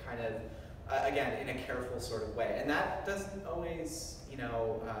 but kind of again in a careful sort of way, and that doesn't always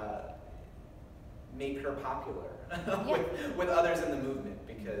make her popular with others in the movement,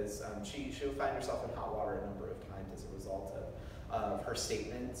 because she'll find herself in hot water a number of times as a result of her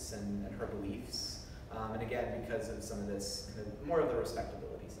statements and her beliefs. And again, because of some of this, more of the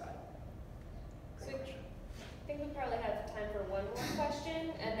respectability side. So I think we probably have time for one more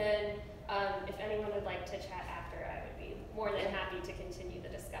question, and then if anyone would like to chat after, I would be more than happy to continue the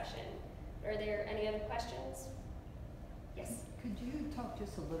discussion. Are there any other questions? Yes. Could you talk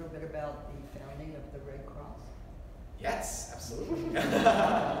just a little bit about the founding of the Red Cross? Yes, absolutely.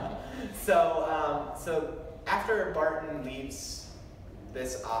 So after Barton leaves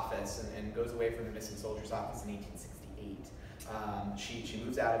this office and goes away from the missing soldiers office in 1868, she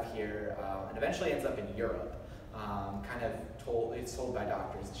moves out of here and eventually ends up in Europe. It's told by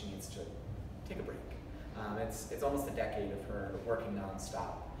doctors that she needs to take a break. It's almost a decade of her working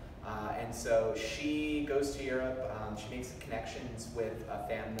nonstop. And so she goes to Europe. She makes connections with a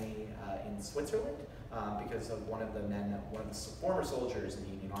family in Switzerland because of one of the former soldiers in the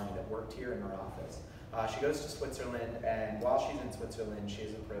Union Army that worked here in her office. She goes to Switzerland, and while she's in Switzerland, she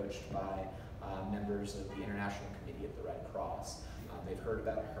is approached by members of the International Committee of the Red Cross. They've heard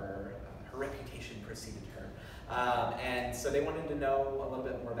about her. Her reputation preceded her. And so they wanted to know a little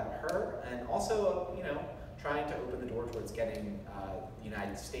bit more about her, and also, trying to open the door towards getting the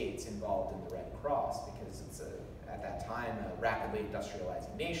United States involved in the Red Cross, because it's at that time a rapidly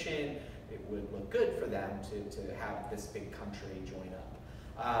industrializing nation. It would look good for them to have this big country join up.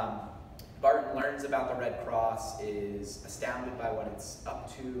 Barton learns about the Red Cross, is astounded by what it's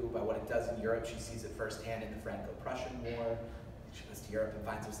up to, by what it does in Europe. She sees it firsthand in the Franco-Prussian War. She goes to Europe and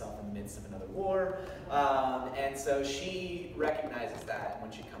finds herself in the midst of another war. And so she recognizes that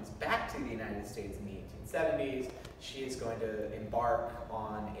when she comes back to the United States in the 1870s, she is going to embark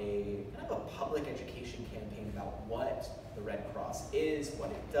on a kind of a public education campaign about what the Red Cross is,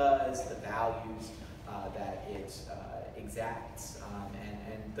 what it does, the values that it exacts,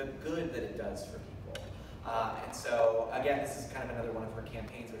 and the good that it does for people. And so, again, this is kind of another one of her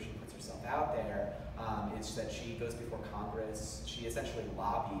campaigns where she puts herself out there, is that she goes before Congress. She essentially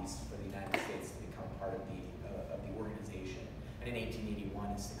lobbies for the United States to become part of the organization, and in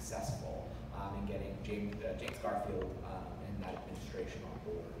 1881 is successful in getting James Garfield and that administration on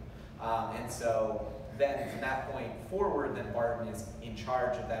board. And so then from that point forward, then Barton is in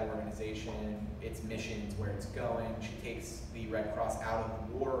charge of that organization, its missions, where it's going. She takes the Red Cross out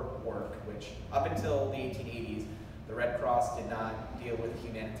of war work, which up until the 1880s, the Red Cross did not deal with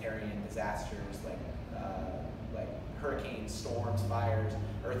humanitarian disasters like hurricanes, storms, fires,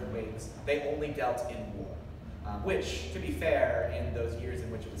 earthquakes. They only dealt in war, which, to be fair, in those years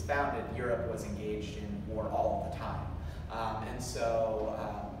in which it was founded, Europe was engaged in war all of the time. And so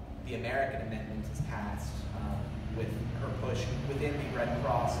the American Amendment is passed with her push within the Red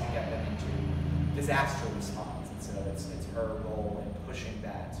Cross to get them into disaster response. And so it's her role in pushing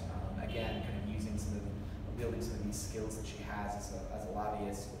that, again, kind of wielding some of these skills that she has as a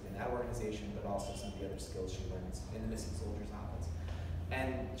lobbyist within that organization, but also some of the other skills she learns in the Missing Soldiers Office.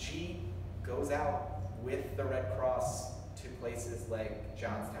 And she goes out with the Red Cross to places like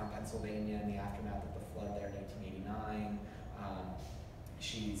Johnstown, Pennsylvania, in the aftermath of the flood there in 1889.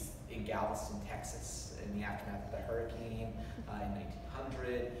 She's in Galveston, Texas in the aftermath of the hurricane in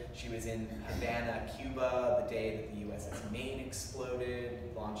 1900. She was in Havana, Cuba, the day that the USS Maine exploded,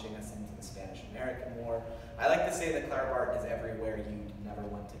 launching us into the Spanish-American War. I like to say that Clara Barton is everywhere you'd never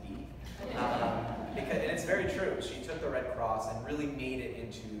want to be. And it's very true. She took the Red Cross and really made it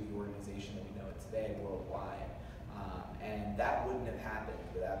into the organization that we know it today worldwide. And that wouldn't have happened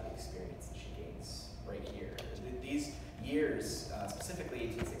without the experience that she gains right here. These years, specifically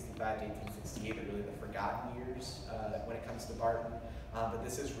 1865 to 1868, are really the forgotten years when it comes to Barton. But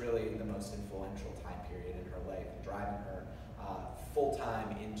this is really the most influential time period in her life, driving her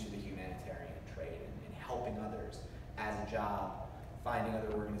full-time into the humanitarian trade and helping others as a job, finding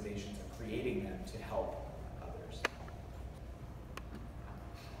other organizations and creating them to help others.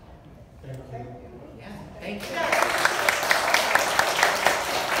 Thank you. Yeah, thank you.